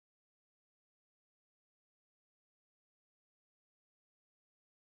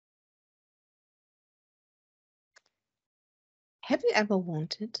Have you ever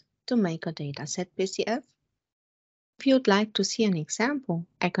wanted to make a dataset PCF? If you'd like to see an example,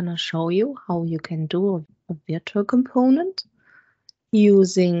 I'm going to show you how you can do a virtual component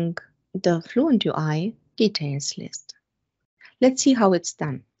using the FluentUI DetailsList. Let's see how it's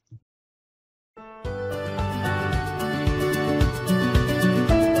done.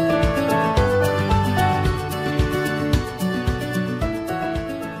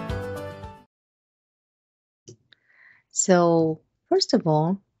 So first of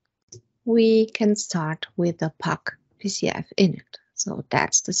all, we can start with the PAC PCF init. So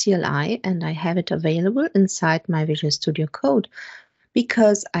that's the CLI, and I have it available inside my Visual Studio Code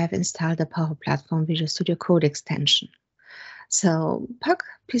because I've installed the Power Platform Visual Studio Code extension. So PAC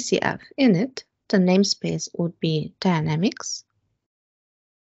PCF init, the namespace would be Dynamics,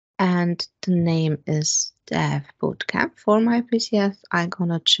 and the name is Dev Bootcamp. For my PCF, I'm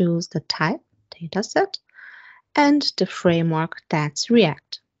gonna choose the type dataset and the framework, that's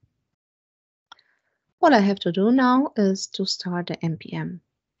React. What I have to do now is to start the npm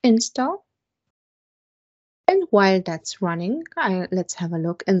install. And while that's running, let's have a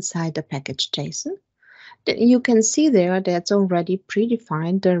look inside the package.json. You can see there that's already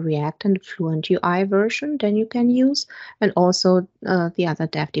predefined the React and FluentUI version that you can use, and also the other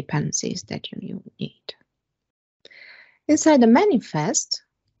dev dependencies that you need. Inside the manifest,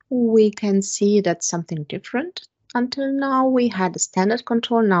 we can see that's something different. Until now, we had the standard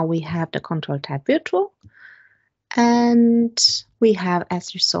control. Now we have the control type virtual. And we have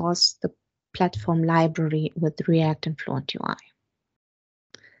as resource the platform library with React and FluentUI.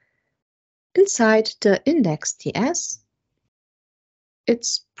 Inside the index.ts,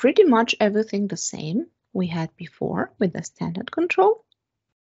 it's pretty much everything the same we had before with the standard control.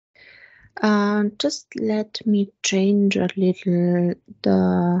 Just let me change a little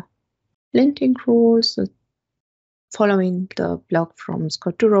the linting rules. Following the blog from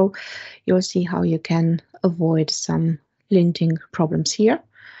Scoturo, you'll see how you can avoid some linting problems here.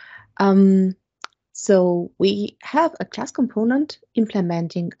 So we have a class component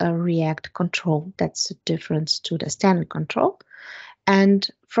implementing a React control. That's the difference to the standard control. And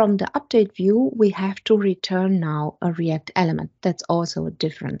from the update view, we have to return now a React element. That's also a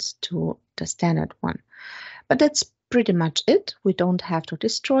difference to the standard one. But that's pretty much it. We don't have to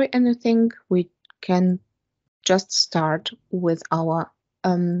destroy anything. We can just start with our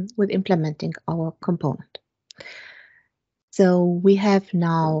with implementing our component. So we have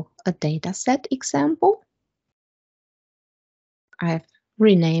now a dataset example. I've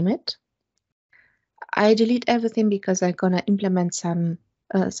renamed it. I delete everything because I'm gonna implement some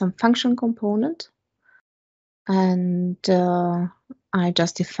function component, and I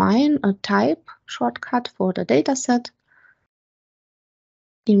just define a type shortcut for the dataset.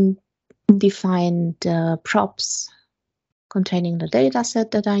 Define the props containing the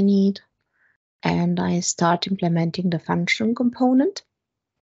dataset that I need, and I start implementing the function component.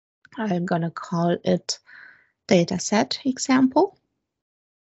 I'm gonna call it dataset example.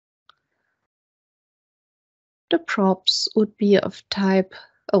 The props would be of type,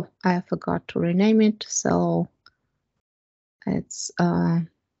 oh, I forgot to rename it, so it's I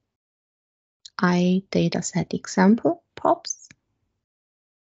dataset example props.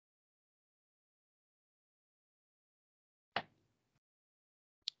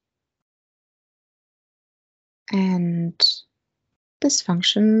 And this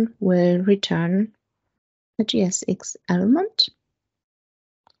function will return a JSX element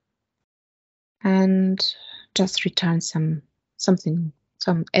and just return some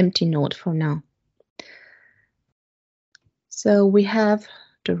empty node for now. So we have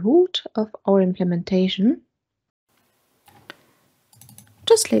the root of our implementation.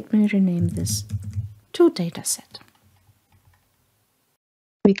 Just let me rename this to dataset.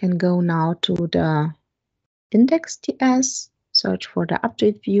 We can go now to the index.ts, search for the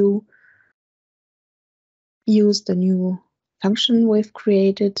update view, use the new function we've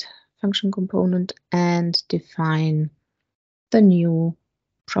created, function component, and define the new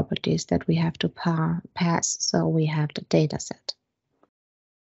properties that we have to pass. So we have the dataset.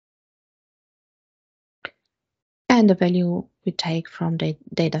 And the value we take from the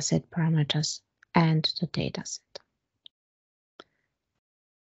dataset parameters and the dataset.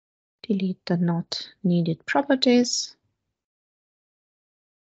 Delete the not needed properties.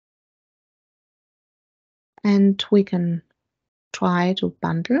 And we can try to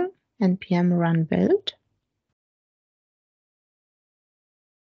bundle npm run build.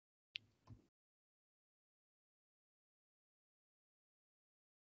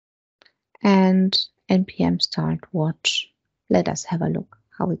 And npm start watch. Let us have a look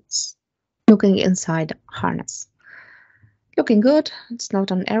how it's looking inside harness. Looking good. It's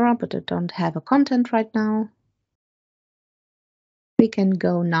not an error, but I don't have a content right now. We can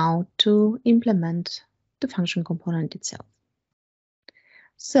go now to implement the function component itself.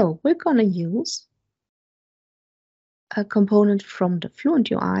 So we're going to use a component from the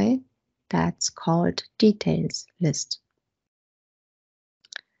FluentUI that's called DetailsList.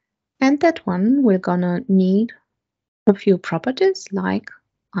 And that one we're going to need a few properties like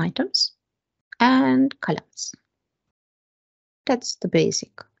items and columns. That's the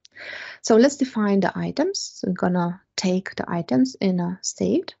basic. So let's define the items. So we're going to take the items in a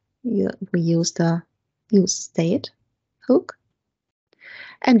state. We use the useState hook.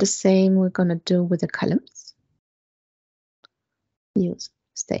 And the same we're going to do with the columns. Use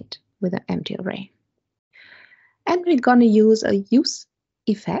state with an empty array. And we're going to use a use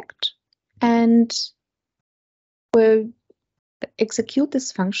effect, and we'll execute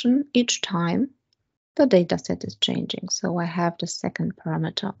this function each time the dataset is changing. So I have the second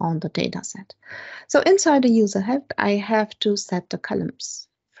parameter on the dataset. So inside the user effect, I have to set the columns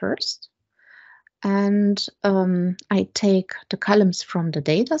first. And I take the columns from the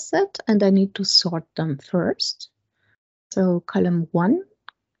dataset and I need to sort them first. So column 1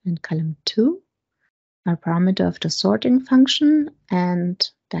 and column 2 are parameter of the sorting function, and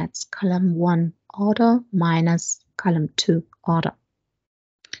that's column 1 order minus column 2 order.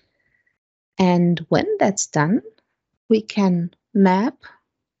 And when that's done, we can map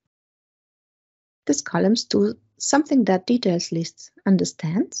these columns to something that DetailsList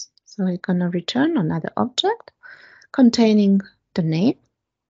understands. So we're going to return another object containing the name.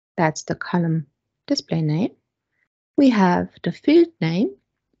 That's the column display name. We have the field name.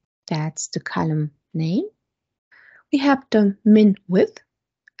 That's the column name. We have the min width,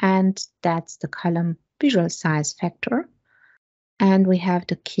 and that's the column visual size factor. And we have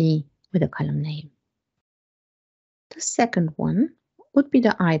the key with the column name. The second one would be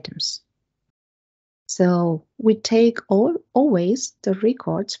the items. So we take always the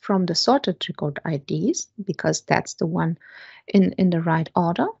records from the sorted record IDs, because that's the one in the right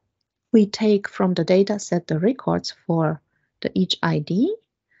order. We take from the data set the records for each ID.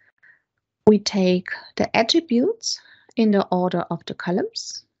 We take the attributes in the order of the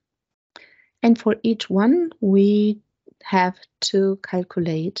columns. And for each one, we have to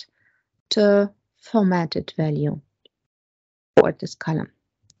calculate the formatted value for this column.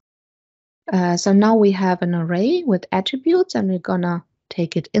 So now we have an array with attributes, and we're gonna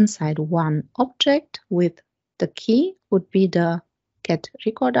take it inside one object with the key would be the get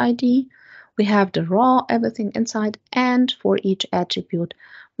record ID. We have the raw everything inside, and for each attribute,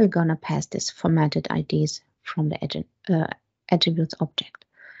 we're gonna pass this formatted IDs from the attributes object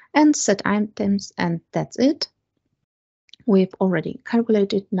and set items, and that's it. We've already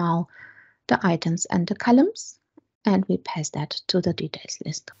calculated now the items and the columns, and we pass that to the details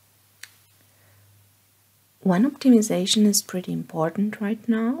list. One optimization is pretty important right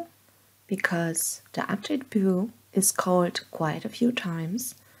now, because the update view is called quite a few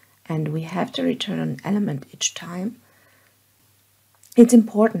times and we have to return an element each time. It's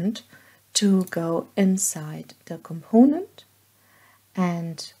important to go inside the component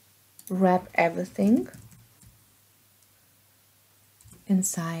and wrap everything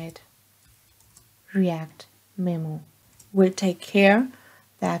inside React memo. We'll take care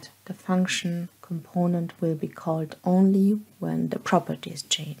that the function component will be called only when the property is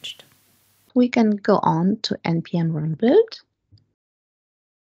changed. We can go on to npm run build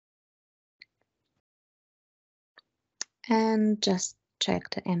and just check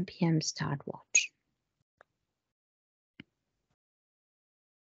the npm start watch.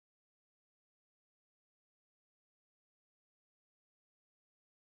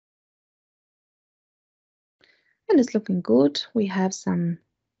 And it's looking good. We have some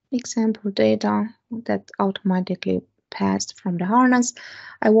example data that automatically passed from the harness.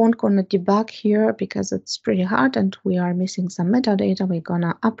 I won't gonna debug here because it's pretty hard and we are missing some metadata. We're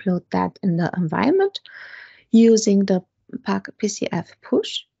gonna upload that in the environment using the PCF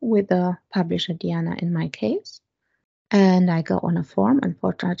push with the publisher Diana in my case. And I go on a form,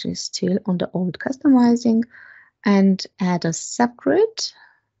 unfortunately still on the old customizing, and add a subgrid.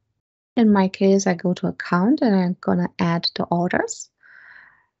 In my case, I go to account and I'm gonna add the orders,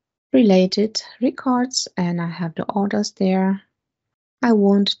 related records, and I have the orders there. I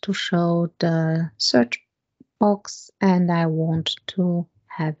want to show the search box and I want to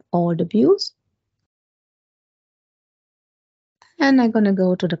have all the views. And I'm gonna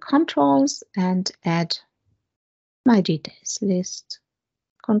go to the controls and add my details list,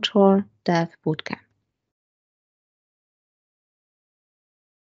 control dev bootcamp.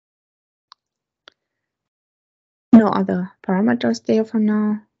 no other parameters there for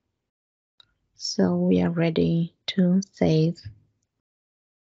now. So we are ready to save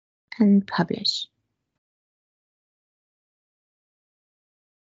and publish.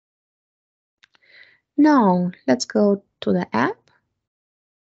 Now let's go to the app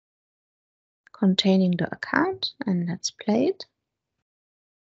containing the account and let's play it.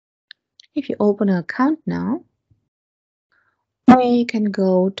 If you open an account now, we can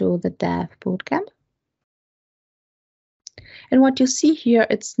go to the Dev Bootcamp. And what you see here,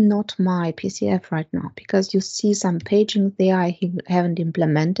 it's not my PCF right now because you see some paging there. I haven't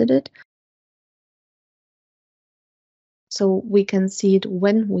implemented it. So we can see it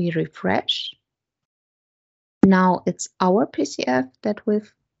when we refresh. Now it's our PCF that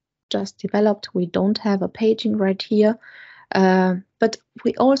we've just developed. We don't have a paging right here, but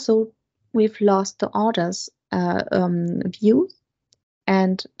we've lost the orders view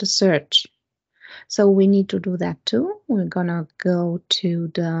and the search. So we need to do that too. We're gonna go to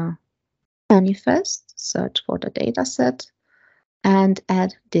the manifest, search for the dataset, and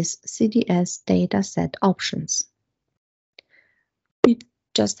add this CDS dataset options. We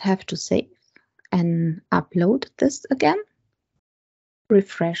just have to save and upload this again.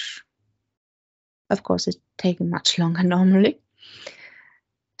 Refresh. Of course, it's taking much longer normally.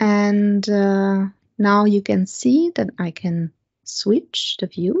 And now you can see that I can switch the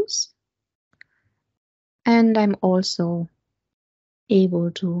views. And I'm also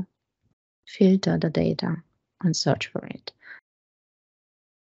able to filter the data and search for it.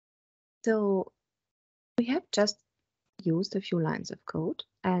 So we have just used a few lines of code,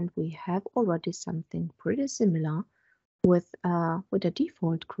 and we have already something pretty similar with the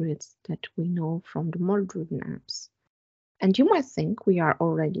default grids that we know from the model-driven apps. And you might think we are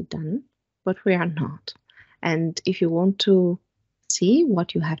already done, but we are not. And if you want to see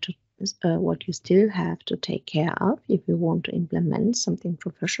what you have to what you still have to take care of if you want to implement something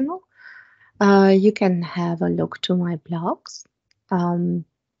professional, you can have a look to my blogs.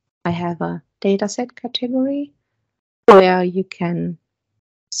 I have a dataset category where you can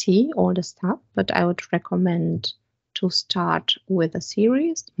see all the stuff, but I would recommend to start with a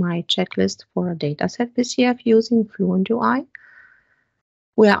series, my checklist for a dataset PCF using FluentUI,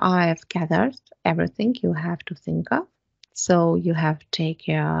 where I've gathered everything you have to think of. So you have to take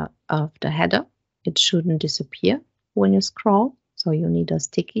care of the header. It shouldn't disappear when you scroll, so you need a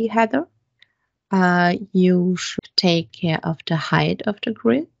sticky header. You should take care of the height of the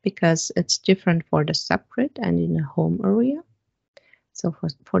grid because it's different for the subgrid and in the home area. So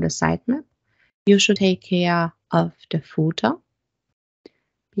for the sitemap, you should take care of the footer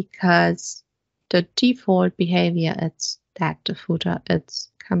because the default behavior is that the footer is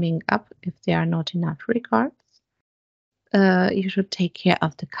coming up if there are not enough records. You should take care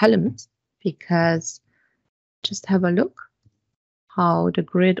of the columns because just have a look how the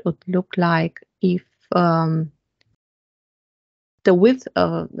grid would look like if the width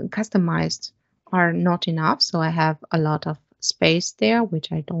customized are not enough. So I have a lot of space there,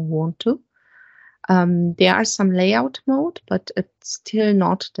 which I don't want to. There are some layout mode, but it's still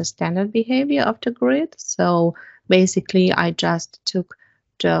not the standard behavior of the grid. So basically, I just took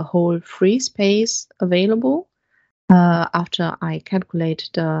the whole free space available after I calculate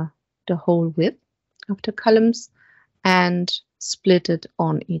the whole width of the columns and split it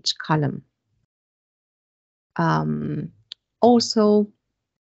on each column. Also,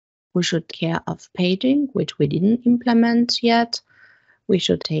 we should care of paging, which we didn't implement yet. We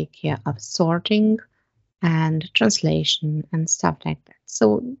should take care of sorting and translation and stuff like that.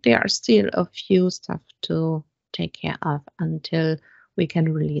 So there are still a few stuff to take care of until we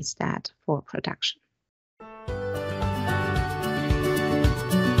can release that for production.